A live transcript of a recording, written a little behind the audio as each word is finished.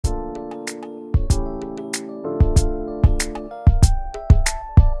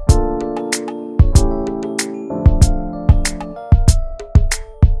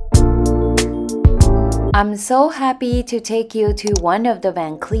I'm so happy to take you to one of the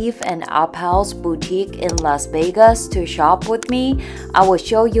Van Cleef and ARPELS boutique in Las Vegas to shop with me. I will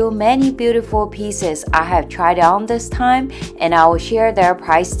show you many beautiful pieces I have tried on this time, and I will share their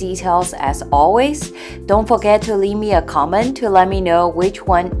price details as always. Don't forget to leave me a comment to let me know which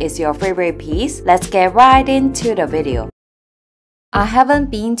one is your favorite piece. Let's get right into the video. I haven't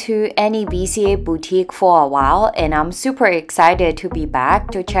been to any VCA boutique for a while, and I'm super excited to be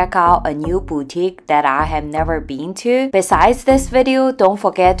back to check out a new boutique that I have never been to. Besides this video, don't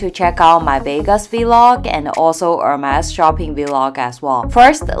forget to check out my Vegas vlog and also Hermes shopping vlog as well.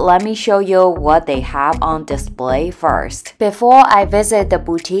 First, let me show you what they have on display first. Before I visit the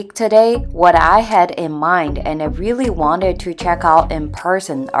boutique today, what I had in mind and I really wanted to check out in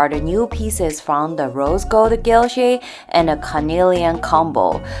person are the new pieces from the rose gold guilloche and the carnelian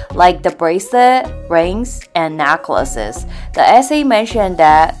combo, like the bracelet, rings, and necklaces. The essay mentioned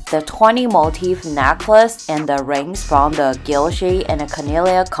that the 20 motif necklace and the rings from the guilloche and the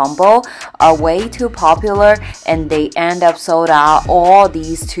carnelian combo are way too popular, and they end up sold out all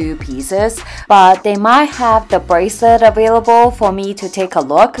these two pieces, but they might have the bracelet available for me to take a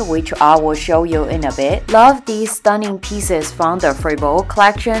look, which I will show you in a bit. Love these stunning pieces from the Frivole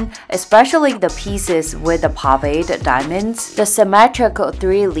collection, especially the pieces with the Paved diamonds. The symmetric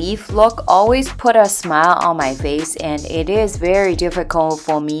 3-leaf look always put a smile on my face, and it is very difficult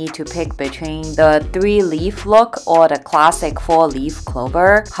for me to pick between the 3-leaf look or the classic 4-leaf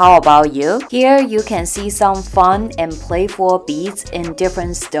clover. How about you? Here you can see some fun and playful beads in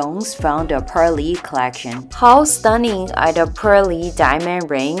different stones from the Perlee collection. How stunning are the Perlee Diamond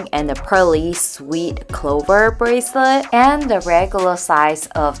ring and the Perlee Sweet Clover bracelet, and the regular size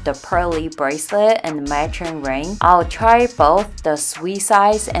of the Perlee bracelet and the matching ring. I'll try both the sweet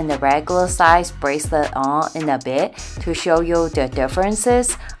size and the regular size bracelet on in a bit to show you the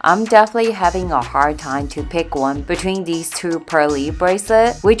differences. I'm definitely having a hard time to pick one between these two Perlee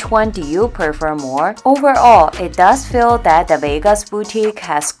bracelets. Which one do you prefer more? Overall, it does feel that the Vegas boutique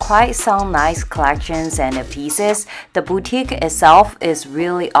has quite some nice collections and pieces. The boutique itself is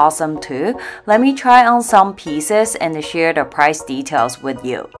really awesome too. Let me try on some pieces and share the price details with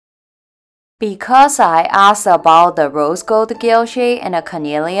you. Because I asked about the rose gold guilloche and the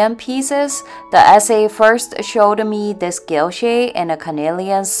carnelian pieces, the essay first showed me this guilloche and a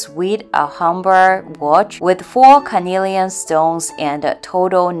carnelian sweet Alhambra watch with 4 carnelian stones and a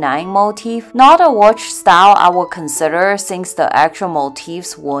total 9 motif. Not a watch style I would consider since the actual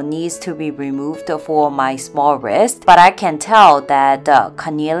motifs will need to be removed for my small wrist, but I can tell that the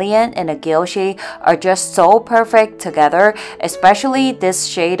carnelian and the guilloche are just so perfect together, especially this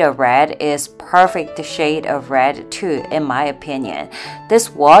shade of red is perfect shade of red too, in my opinion. This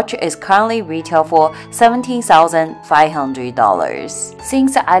watch is currently retail for $17,500.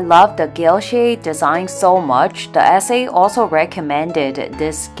 Since I love the guilloche design so much, the essay also recommended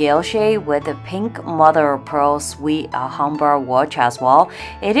this guilloche with a pink mother of pearl sweet Alhambra watch as well.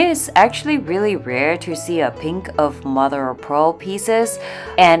 It is actually really rare to see a pink of mother of pearl pieces,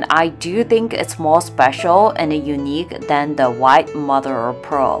 and I do think it's more special and unique than the white mother of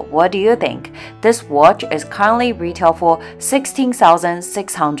pearl. What do you think? This watch is currently retail for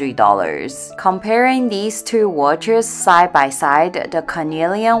 $16,600. Comparing these two watches side by side, the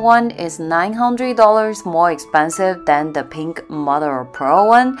carnelian one is $900 more expensive than the pink mother of pearl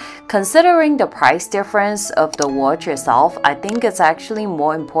one. Considering the price difference of the watch itself, I think it's actually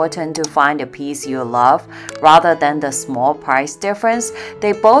more important to find a piece you love rather than the small price difference.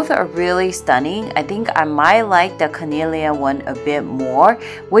 They both are really stunning. I think I might like the carnelian one a bit more.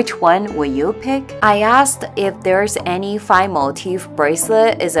 Which one will you pick? I asked if there's any 5 motif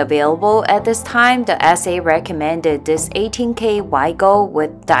bracelet is available at this time. The essay recommended this 18K white gold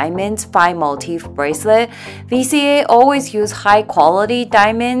with diamonds 5 motif bracelet. VCA always use high quality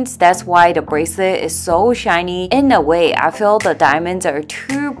diamonds, that's why the bracelet is so shiny. In a way, I feel the diamonds are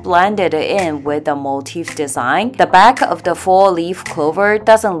too blended in with the motif design. The back of the 4-leaf clover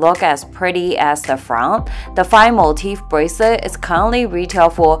doesn't look as pretty as the front. The 5 motif bracelet is currently retail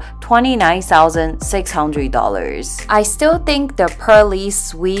for $29,600. I still think the Perlee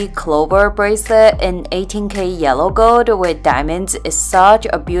Sweet Clover bracelet in 18K yellow gold with diamonds is such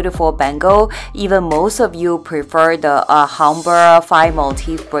a beautiful bangle. Even most of you prefer the Alhambra 5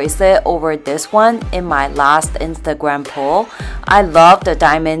 motif bracelet over this one in my last Instagram poll. I love the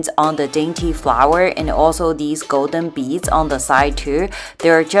diamonds on the dainty flower and also these golden beads on the side too.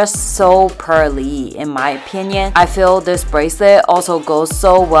 They're just so pearly in my opinion. I feel this bracelet also goes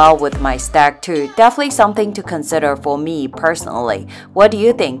so well with my stack too. Definitely something to consider for me personally. What do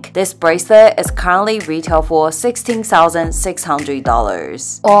you think? This bracelet is currently retail for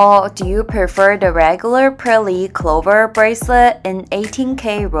 $16,600. Or do you prefer the regular Perlee Clover bracelet in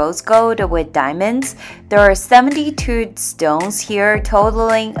 18K rose gold with diamonds? There are 72 stones here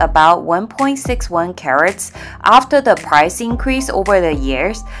totaling about 1.61 carats. After the price increase over the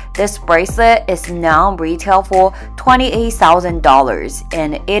years, this bracelet is now retail for $28,000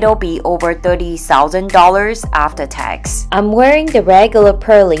 and it'll be over $30,000 after tax. I'm wearing the regular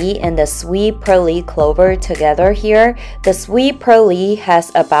Perlee and the sweet Perlee Clover together here. The sweet Perlee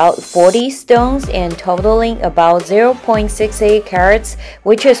has about 40 stones and totaling about 0.68 carats,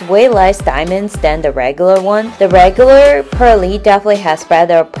 which is way less diamonds than the regular one. The regular Perlee definitely has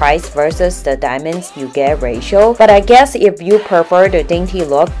better price versus the diamonds you get ratio, but I guess if you prefer the dainty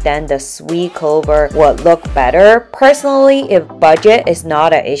look, then the sweet Clover would look better. Personally, if budget is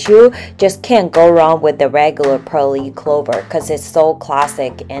not an issue, just can't go wrong with the regular Perlee Clover because it's so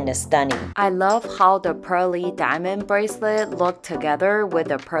classic and stunning. I love how the Perlee Diamond bracelet look together with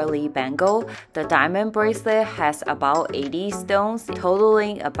the Perlee bangle. The diamond bracelet has about 80 stones,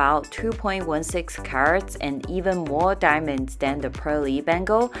 totaling about 2.16 carats and even more diamonds than the Perlee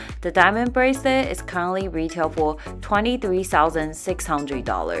bangle. The diamond bracelet is currently retail for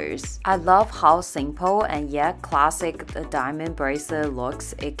 $23,600. I love how simple and yet classic the diamond bracelet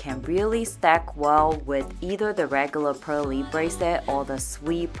looks. It can really stack well with either the regular Perlee bracelet or the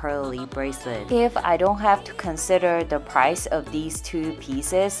sweet Perlee bracelet. If I don't have to consider the price of these two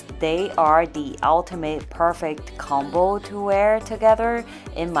pieces, they are the ultimate perfect combo to wear together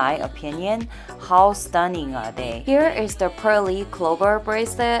in my opinion. How stunning are they? Here is the Perlee Clover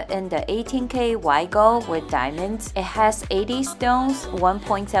bracelet in the 18K white gold with diamonds. It has 80 stones,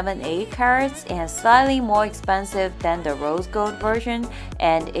 1.78 carats, and slightly more expensive than the rose gold version,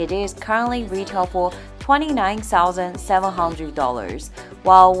 and it is currently retail for $29,700.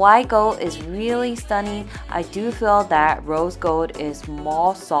 While white gold is really stunning, I do feel that rose gold is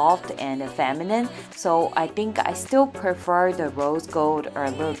more soft and feminine, so I think I still prefer the rose gold a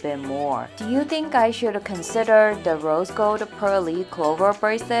little bit more. Do you think I should consider the rose gold Perlee Clover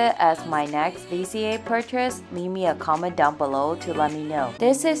bracelet as my next VCA purchase? Leave me a comment down below to let me know.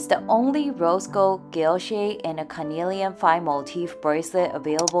 This is the only rose gold guilloche and a carnelian 5 motif bracelet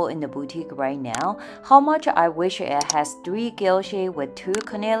available in the boutique right now. How much I wish it has 3 guilloche with 2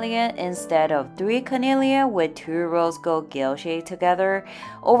 carnelian instead of 3 carnelian with 2 rose gold guilloche together.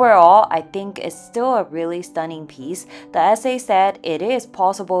 Overall, I think it's still a really stunning piece. The essay said it is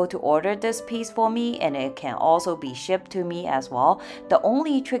possible to order this piece for me and it can also be shipped to me as well. The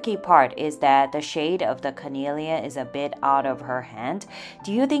only tricky part is that the shade of the carnelian is a bit out of her hand.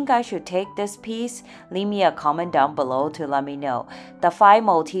 Do you think I should take this piece? Leave me a comment down below to let me know. The 5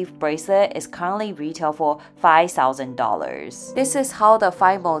 motif bracelet is currently retail for $5,000. This is how the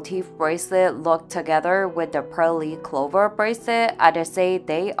 5 motif bracelet look together with the Perlee Clover bracelet. I'd say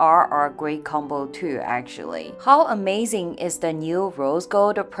they are a great combo too actually. How amazing is the new rose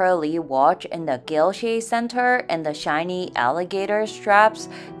gold Perlee watch in the guilloche center and the shiny alligator straps.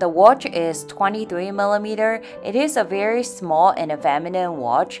 The watch is 23mm. It is a very small and feminine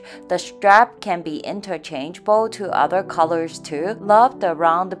watch. The strap can be interchangeable to other colors too. Love the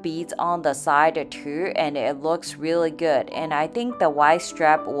round beads on the side too, and it looks really good, and I think the white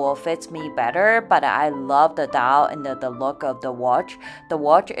strap will fit me better, but I love the dial and the look of the watch. The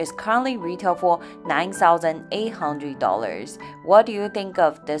watch is currently retail for $9,800. What do you think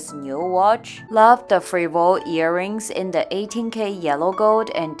of this new watch? Love the Frivole earrings in the 18K yellow gold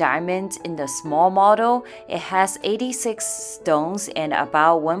and diamonds in the small model. It has 86 stones and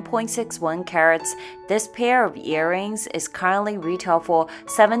about 1.61 carats. This pair of earrings is currently retail for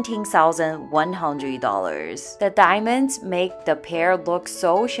 $17,100. The diamonds make the pair look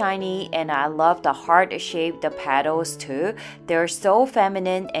so shiny, and I love the heart-shaped petals too. They're so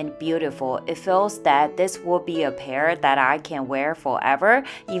feminine and beautiful. It feels that this will be a pair that I can wear forever,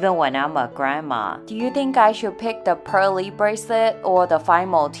 even when I'm a grandma. Do you think I should pick the Perlee bracelet or the 5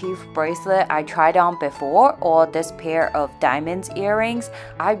 motif bracelet I tried on before, or this pair of diamonds earrings?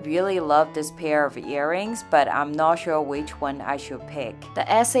 I really love this pair of earrings, but I'm not sure which one I should pick. The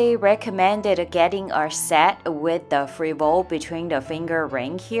essay recommended getting a set with the Frivole between the finger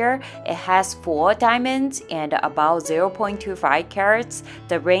ring here. It has 4 diamonds and about 0.25 carats.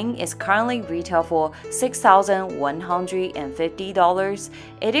 The ring is currently retail for $6,150.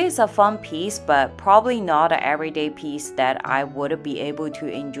 It is a fun piece, but probably not an everyday piece that I would be able to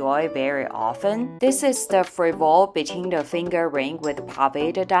enjoy very often. This is the Frivole between the finger ring with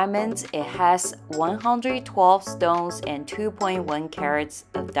Paved diamonds. It has 1 112 stones and 2.1 carats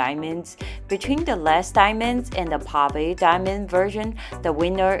of diamonds. Between the less diamonds and the Paved diamond version, the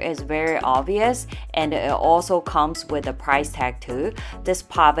winner is very obvious, and it also comes with a price tag too. This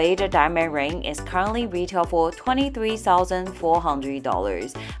Paved diamond ring is currently retail for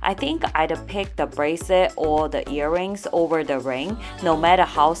 $23,400. I think I'd pick the bracelet or the earrings over the ring, no matter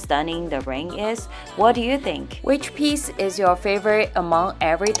how stunning the ring is. What do you think? Which piece is your favorite among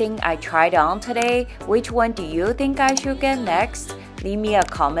everything I tried on today? Which one do you think I should get next? Leave me a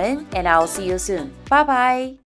comment and I'll see you soon. Bye bye!